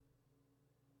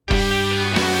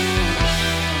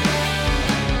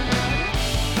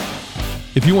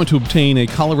If you want to obtain a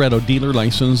Colorado dealer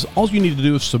license, all you need to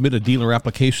do is submit a dealer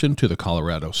application to the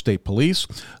Colorado State Police,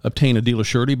 obtain a dealer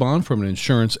surety bond from an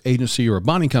insurance agency or a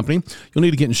bonding company. You'll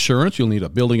need to get insurance. You'll need a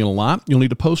building and a lot. You'll need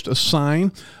to post a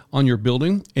sign on your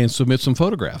building and submit some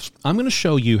photographs. I'm going to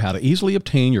show you how to easily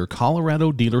obtain your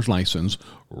Colorado dealer's license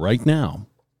right now.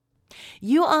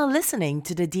 You are listening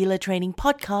to the Dealer Training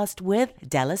Podcast with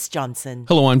Dallas Johnson.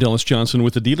 Hello, I'm Dallas Johnson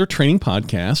with the Dealer Training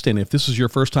Podcast, and if this is your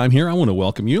first time here, I want to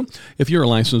welcome you. If you're a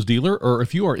licensed dealer or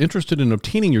if you are interested in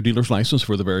obtaining your dealer's license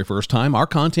for the very first time, our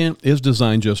content is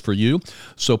designed just for you,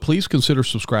 so please consider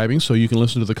subscribing so you can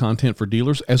listen to the content for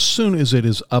dealers as soon as it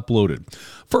is uploaded.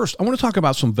 First, I want to talk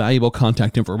about some valuable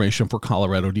contact information for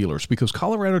Colorado dealers because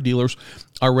Colorado dealers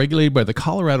are regulated by the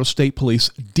Colorado State Police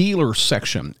Dealer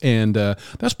Section, and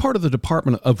that's part of the Department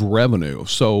of Revenue.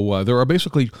 So there are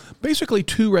basically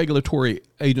two regulatory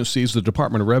agencies. The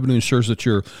Department of Revenue ensures that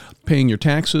you're paying your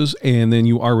taxes, and then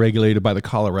you are regulated by the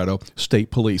Colorado State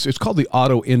Police. It's called the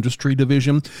Auto Industry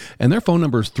Division, and their phone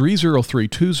number is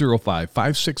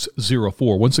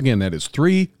 303-205-5604. Once again, that is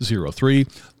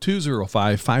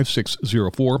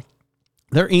 303-205-5604.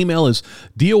 Their email is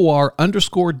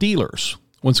DOR_dealers.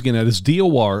 Once again, that is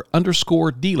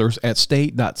DOR_dealers at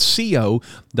state.co.us.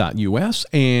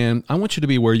 And I want you to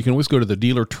be aware you can always go to the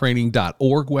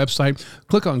dealertraining.org website,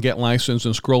 click on Get Licensed,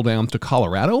 and scroll down to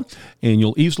Colorado, and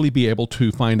you'll easily be able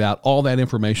to find out all that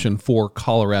information for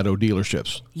Colorado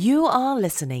dealerships. You are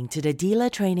listening to the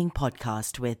Dealer Training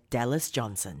Podcast with Dallas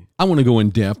Johnson. I want to go in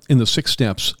depth in the 6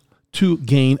 steps to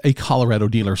gain a Colorado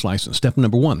dealer's license. Step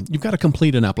number 1, you've got to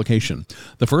complete an application.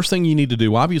 The first thing you need to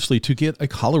do, obviously, to get a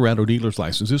Colorado dealer's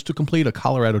license is to complete a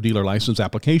Colorado dealer license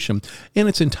application in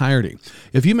its entirety.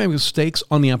 If you make mistakes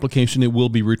on the application, it will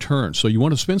be returned. So you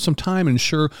want to spend some time and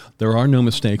ensure there are no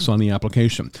mistakes on the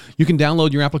application. You can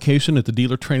download your application at the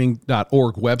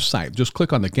dealertraining.org website. Just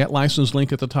click on the Get License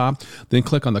link at the top, then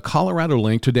click on the Colorado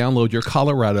link to download your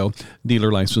Colorado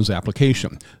dealer license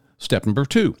application. Step number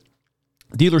 2.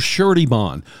 Dealer surety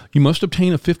bond. You must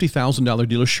obtain a $50,000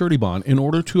 dealer surety bond in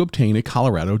order to obtain a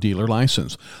Colorado dealer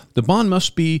license. The bond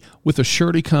must be with a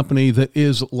surety company that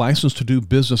is licensed to do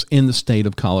business in the state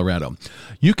of Colorado.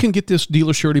 You can get this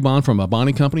dealer surety bond from a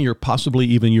bonding company or possibly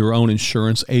even your own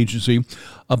insurance agency.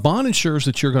 A bond ensures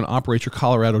that you're going to operate your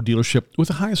Colorado dealership with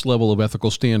the highest level of ethical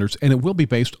standards, and it will be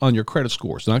based on your credit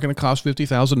score. It's not going to cost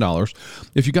 $50,000.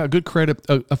 If you got good credit,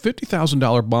 a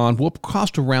 $50,000 bond will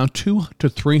cost around $200 to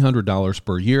 $300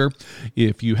 per year.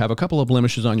 If you have a couple of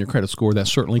blemishes on your credit score, that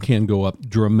certainly can go up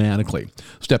dramatically.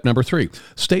 Step number 3,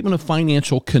 statement of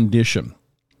financial condition.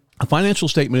 A financial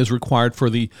statement is required for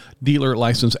the dealer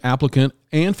license applicant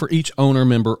and for each owner,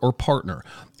 member, or partner.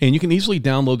 And you can easily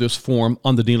download this form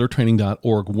on the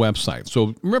dealertraining.org website.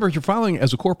 So remember, if you're filing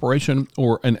as a corporation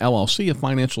or an LLC, a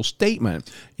financial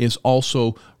statement is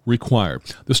also required.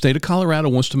 The state of Colorado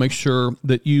wants to make sure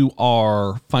that you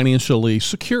are financially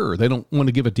secure. They don't want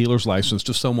to give a dealer's license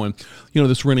to someone,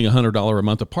 that's renting a $100 a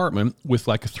month apartment with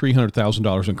like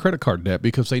 $300,000 in credit card debt,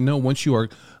 because they know once you are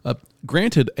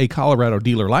granted a Colorado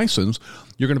dealer license,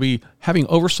 you're going to be having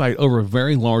oversight over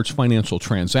very large financial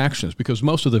transactions, because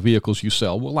most of the vehicles you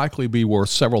sell will likely be worth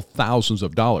several thousands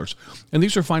of dollars. And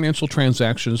these are financial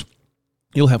transactions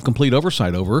you'll have complete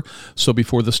oversight over. So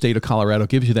before the state of Colorado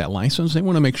gives you that license, they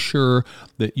want to make sure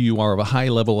that you are of a high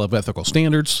level of ethical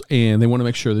standards, and they want to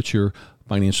make sure that you're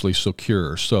financially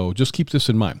secure. So just keep this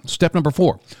in mind. Step number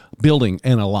 4, building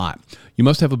and a lot. You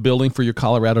must have a building for your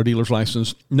Colorado dealer's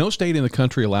license. No state in the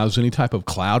country allows any type of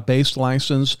cloud-based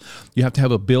license. You have to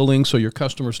have a building so your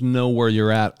customers know where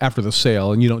you're at after the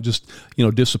sale, and you don't just,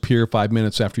 disappear 5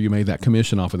 minutes after you made that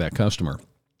commission off of that customer.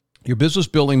 Your business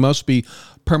building must be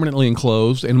permanently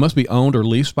enclosed and must be owned or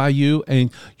leased by you, and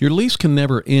your lease can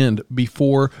never end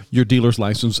before your dealer's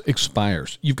license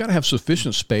expires. You've got to have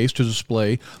sufficient space to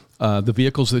display the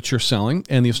vehicles that you're selling,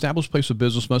 and the established place of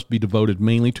business must be devoted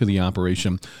mainly to the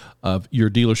operation of your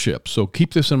dealership. So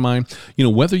keep this in mind.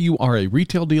 Whether you are a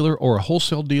retail dealer or a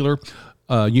wholesale dealer,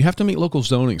 you have to meet local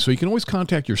zoning. So you can always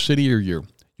contact your city or your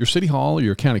city hall or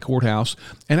your county courthouse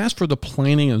and ask for the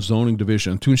planning and zoning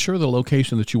division to ensure the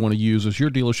location that you want to use as your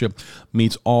dealership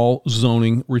meets all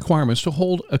zoning requirements to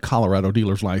hold a Colorado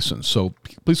dealer's license. So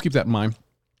please keep that in mind.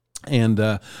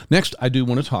 And next, I do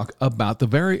want to talk about the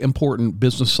very important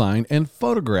business sign and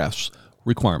photographs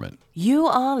requirement. You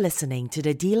are listening to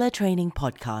the Dealer Training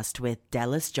Podcast with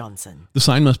Dallas Johnson. The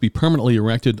sign must be permanently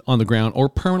erected on the ground or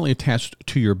permanently attached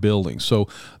to your building. So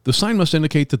the sign must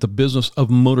indicate that the business of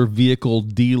motor vehicle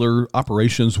dealer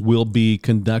operations will be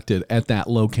conducted at that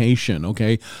location,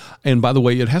 okay? And by the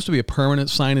way, it has to be a permanent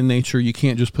sign in nature. You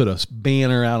can't just put a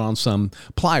banner out on some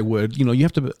plywood. You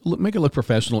have to make it look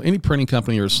professional. Any printing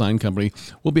company or a sign company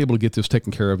will be able to get this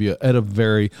taken care of you at a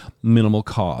very minimal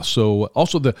cost. So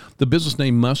also the business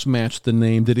name must match the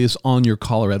name that is on your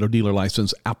Colorado dealer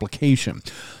license application.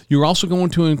 You're also going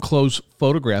to enclose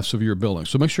photographs of your building.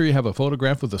 So make sure you have a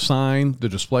photograph with the sign, the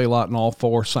display lot, and all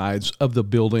four sides of the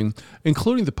building,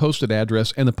 including the posted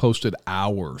address and the posted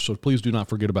hours. So please do not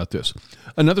forget about this.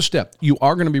 Another step, you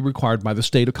are going to be required by the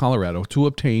state of Colorado to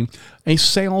obtain a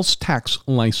sales tax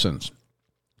license.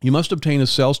 You must obtain a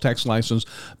sales tax license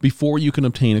before you can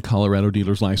obtain a Colorado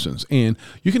dealer's license. And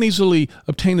you can easily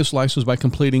obtain this license by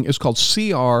completing, it's called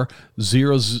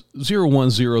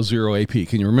CR0100AP.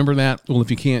 Can you remember that? Well, if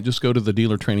you can't, just go to the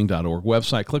dealertraining.org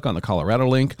website, click on the Colorado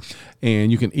link,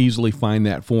 and you can easily find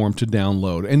that form to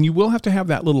download. And you will have to have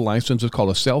that little license. It's called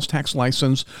a sales tax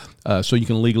license, so you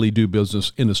can legally do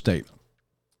business in the state.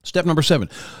 Step number 7,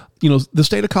 the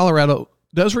state of Colorado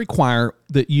does require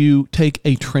that you take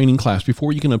a training class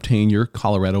before you can obtain your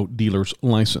Colorado dealer's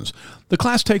license. The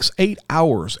class takes 8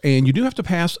 hours, and you do have to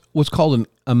pass what's called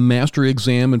a mastery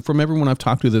exam. And from everyone I've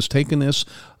talked to that's taken this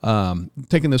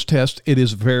test, it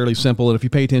is fairly simple. And if you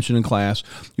pay attention in class,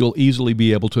 you'll easily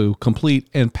be able to complete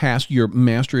and pass your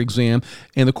mastery exam.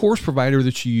 And the course provider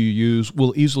that you use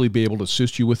will easily be able to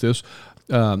assist you with this.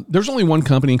 There's only one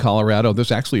company in Colorado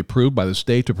that's actually approved by the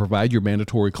state to provide your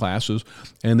mandatory classes,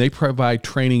 and they provide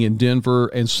training in Denver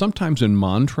and sometimes in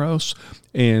Montrose.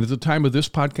 And at the time of this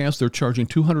podcast, they're charging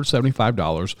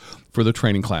 $275 for the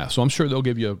training class. So I'm sure they'll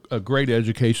give you a great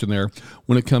education there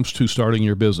when it comes to starting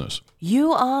your business.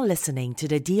 You are listening to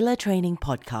the Dealer Training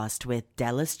Podcast with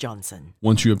Dallas Johnson.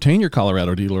 Once you obtain your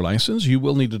Colorado dealer license, you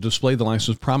will need to display the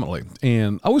license prominently.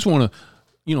 And I always want to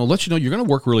let you know you're going to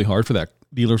work really hard for that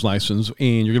dealer's license,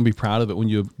 and you're going to be proud of it when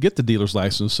you get the dealer's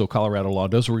license. So Colorado law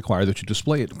does require that you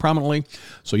display it prominently.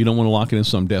 So you don't want to lock it in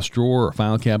some desk drawer or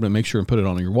file cabinet. Make sure and put it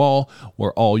on your wall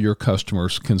where all your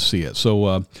customers can see it.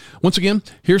 So once again,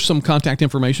 here's some contact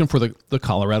information for the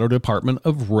Colorado Department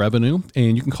of Revenue,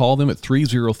 and you can call them at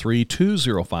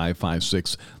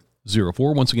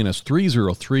 303-205-5604. Once again, that's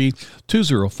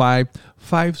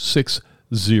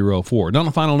 303-205-5604. Now, on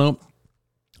a final note,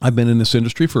 I've been in this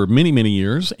industry for many, many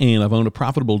years, and I've owned a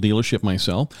profitable dealership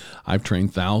myself. I've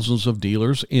trained thousands of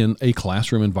dealers in a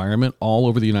classroom environment all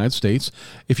over the United States.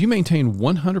 If you maintain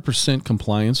 100%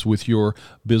 compliance with your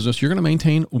business, you're going to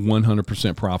maintain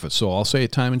 100% profit. So I'll say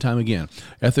it time and time again,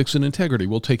 ethics and integrity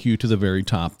will take you to the very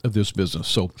top of this business.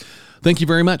 So thank you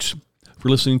very much for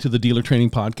listening to the Dealer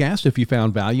Training Podcast. If you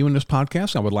found value in this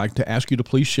podcast, I would like to ask you to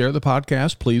please share the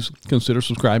podcast. Please consider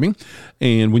subscribing.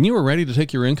 And when you are ready to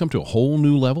take your income to a whole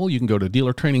new level, you can go to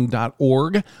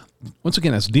dealertraining.org. Once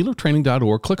again, that's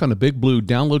dealertraining.org. Click on the big blue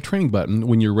download training button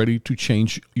when you're ready to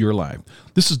change your life.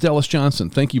 This is Dallas Johnson.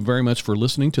 Thank you very much for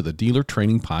listening to the Dealer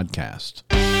Training Podcast.